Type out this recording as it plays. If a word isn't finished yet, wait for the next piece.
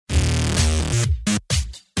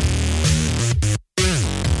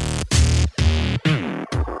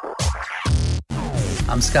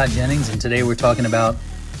I'm Scott Jennings, and today we're talking about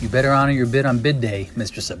you better honor your bid on bid day,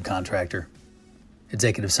 Mr. Subcontractor.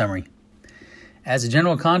 Executive summary. As a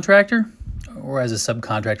general contractor, or as a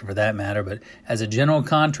subcontractor for that matter, but as a general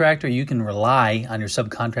contractor, you can rely on your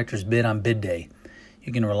subcontractor's bid on bid day.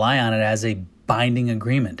 You can rely on it as a binding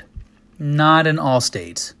agreement. Not in all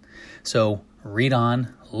states. So read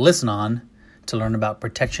on, listen on, to learn about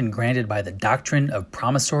protection granted by the doctrine of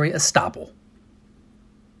promissory estoppel.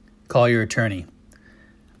 Call your attorney.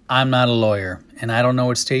 I'm not a lawyer, and I don't know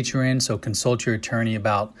what state you're in, so consult your attorney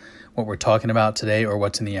about what we're talking about today or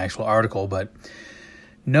what's in the actual article, but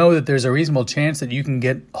know that there's a reasonable chance that you can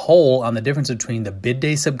get whole on the difference between the bid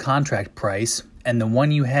day subcontract price and the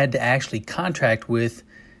one you had to actually contract with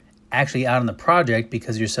actually out on the project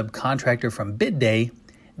because your subcontractor from bid day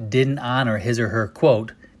didn't honor his or her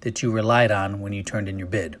quote that you relied on when you turned in your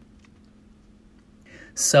bid.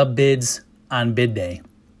 Sub-bids on bid day.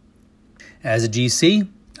 As a GC,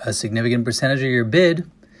 a significant percentage of your bid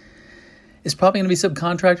is probably going to be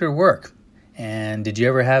subcontractor work. And did you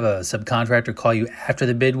ever have a subcontractor call you after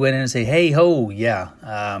the bid went in and say, hey, I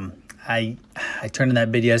turned in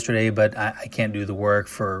that bid yesterday, but I can't do the work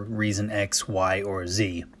for reason X, Y, or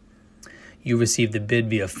Z. You received the bid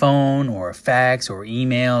via phone or a fax or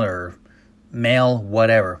email or mail,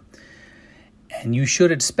 whatever. And you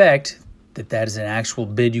should expect that that is an actual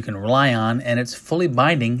bid you can rely on and it's fully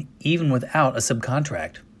binding even without a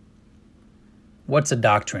subcontract. What's a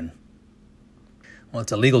doctrine? Well,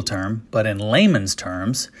 it's a legal term, but in layman's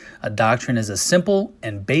terms, a doctrine is a simple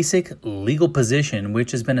and basic legal position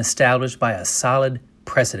which has been established by a solid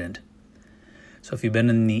precedent. So if you've been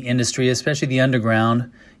in the industry, especially the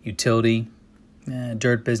underground, utility,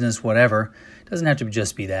 dirt business, whatever, it doesn't have to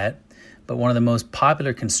just be that, but one of the most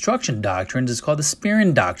popular construction doctrines is called the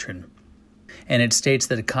Spearin Doctrine. And it states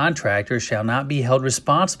that a contractor shall not be held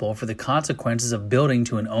responsible for the consequences of building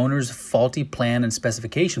to an owner's faulty plan and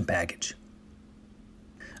specification package.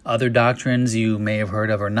 Other doctrines you may have heard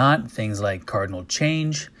of or not, things like cardinal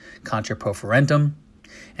change, contra pro forentum,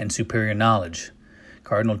 and superior knowledge.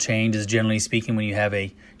 Cardinal change is generally speaking when you have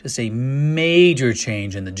just a major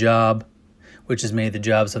change in the job, which has made the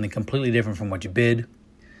job something completely different from what you bid.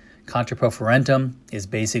 Contra pro forentum is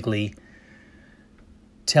basically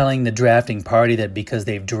telling the drafting party that because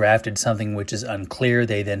they've drafted something which is unclear,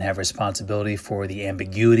 they then have responsibility for the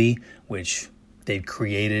ambiguity which they've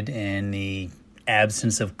created in the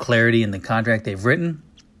absence of clarity in the contract they've written.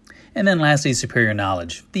 And then lastly, superior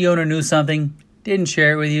knowledge. The owner knew something, didn't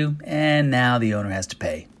share it with you, and now the owner has to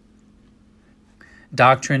pay.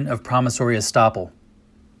 Doctrine of promissory estoppel.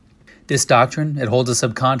 This doctrine, it holds a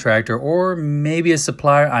subcontractor or maybe a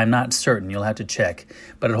supplier, I'm not certain, you'll have to check,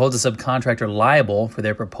 but it holds a subcontractor liable for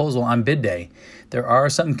their proposal on bid day. There are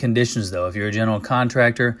some conditions though. If you're a general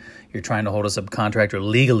contractor, you're trying to hold a subcontractor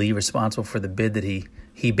legally responsible for the bid that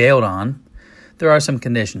he bailed on, there are some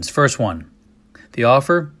conditions. First one, the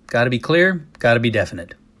offer got to be clear, got to be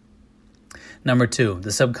definite. Number two, the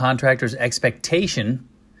subcontractor's expectation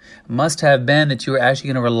must have been that you are actually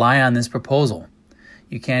going to rely on this proposal.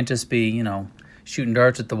 You can't just be, shooting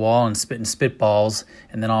darts at the wall and spitting spitballs,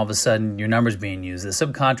 and then all of a sudden your number's being used. The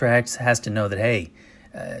subcontract has to know that, hey,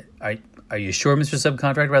 are you sure, Mr.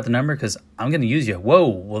 Subcontractor, about the number? Because I'm going to use you. Whoa,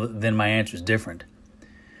 well, then my answer is different.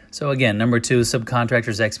 So again, number two,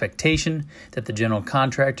 subcontractor's expectation that the general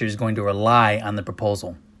contractor is going to rely on the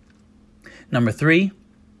proposal. Number three,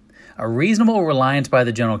 a reasonable reliance by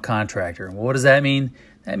the general contractor. Well, what does that mean?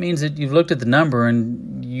 That means that you've looked at the number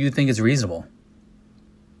and you think it's reasonable.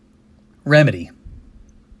 Remedy.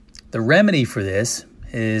 The remedy for this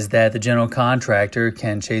is that the general contractor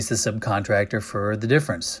can chase the subcontractor for the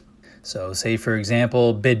difference. So say, for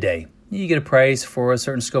example, bid day. You get a price for a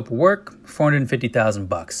certain scope of work,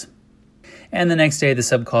 $450,000. And the next day the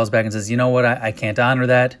sub calls back and says, you know what, I can't honor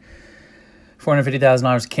that.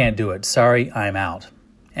 $450,000, can't do it. Sorry, I'm out.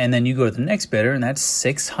 And then you go to the next bidder, and that's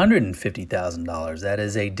 $650,000. That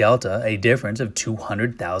is a delta, a difference of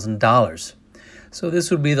 $200,000. So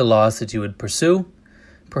this would be the loss that you would pursue,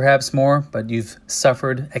 perhaps more, but you've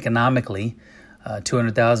suffered economically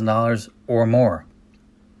 $200,000 or more.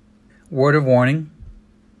 Word of warning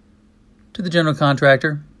to the general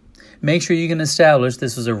contractor, make sure you can establish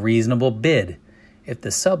this was a reasonable bid. If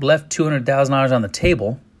the sub left $200,000 on the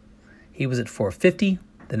table, he was at $450,000,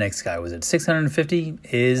 the next guy was at $650,000,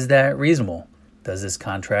 is that reasonable? Does this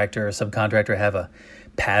contractor or subcontractor have a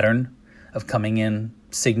pattern of coming in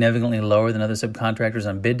significantly lower than other subcontractors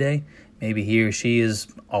on bid day? Maybe he or she is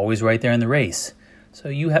always right there in the race. So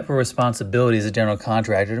you have a responsibility as a general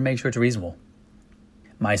contractor to make sure it's reasonable.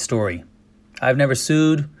 My story. I've never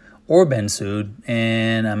sued or been sued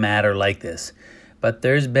in a matter like this. But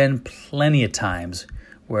there's been plenty of times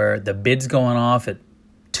where the bid's going off at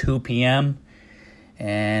 2 p.m.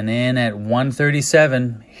 and then at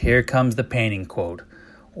 1:37, here comes the painting quote.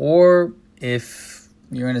 Or if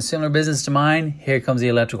you're in a similar business to mine, here comes the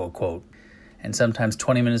electrical quote. And sometimes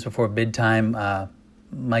 20 minutes before bid time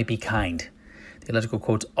might be kind. The electrical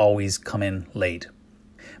quotes always come in late.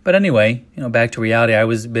 But anyway, back to reality. I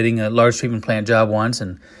was bidding a large treatment plant job once,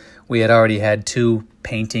 and we had already had 2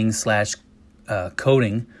 painting /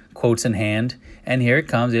 coating quotes in hand. And here it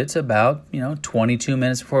comes. It's about 22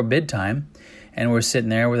 minutes before bid time, and we're sitting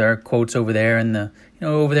there with our quotes over there in the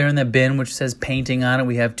over there in the bin which says painting on it.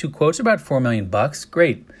 We have 2 quotes, about $4 million.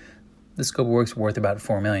 Great. The scope of work's worth about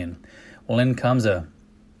 $4 million. Well, in comes a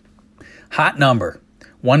hot number,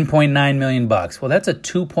 $1.9 million. Well, that's a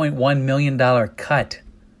 $2.1 million cut.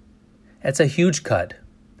 That's a huge cut.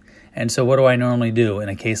 And so what do I normally do in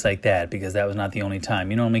a case like that? Because that was not the only time.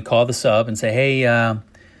 You normally call the sub and say, hey, you're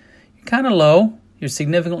kind of low. You're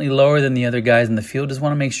significantly lower than the other guys in the field. Just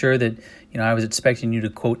want to make sure that, I was expecting you to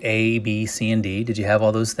quote A, B, C, and D. Did you have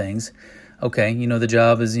all those things? Okay, the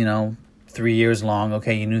job is, 3 years long.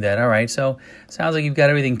 Okay, you knew that. All right, so sounds like you've got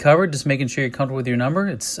everything covered. Just making sure you're comfortable with your number.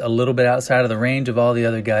 It's a little bit outside of the range of all the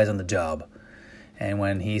other guys on the job. And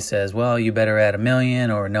when he says, well, you better add $1 million,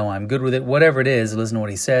 or no, I'm good with it, whatever it is, listen to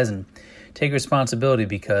what he says and take responsibility,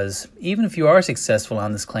 because even if you are successful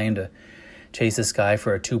on this claim to chase this guy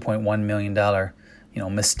for a $2.1 million,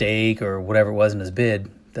 mistake or whatever it was in his bid,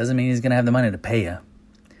 doesn't mean he's going to have the money to pay you.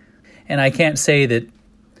 And I can't say that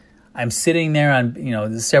I'm sitting there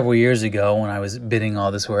on, several years ago when I was bidding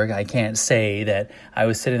all this work, I can't say that I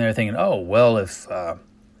was sitting there thinking, oh, well, if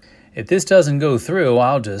this doesn't go through,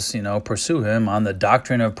 I'll just, pursue him on the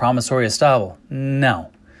doctrine of promissory estoppel.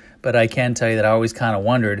 No. But I can tell you that I always kind of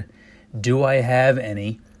wondered, do I have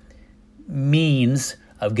any means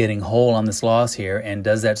of getting whole on this loss here? And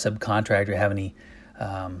does that subcontractor have any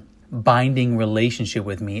binding relationship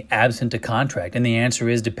with me absent a contract? And the answer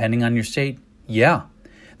is, depending on your state, yeah.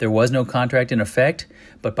 There was no contract in effect,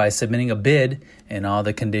 but by submitting a bid and all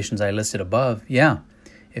the conditions I listed above, yeah.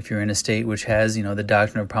 If you're in a state which has, the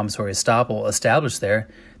doctrine of promissory estoppel established there,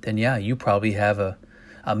 then yeah, you probably have a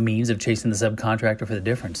means of chasing the subcontractor for the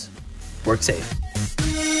difference. Work safe.